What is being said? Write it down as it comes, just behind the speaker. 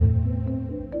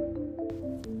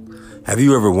Have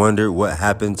you ever wondered what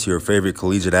happened to your favorite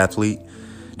collegiate athlete?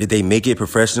 Did they make it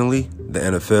professionally? The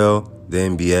NFL, the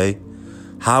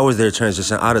NBA? How was their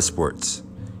transition out of sports?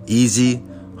 Easy,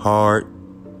 hard,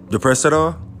 depressed at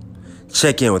all?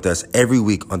 Check in with us every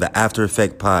week on the After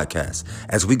Effect podcast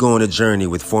as we go on a journey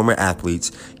with former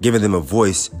athletes, giving them a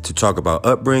voice to talk about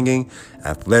upbringing,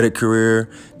 athletic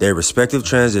career, their respective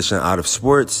transition out of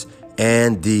sports,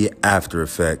 and the after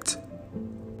effect.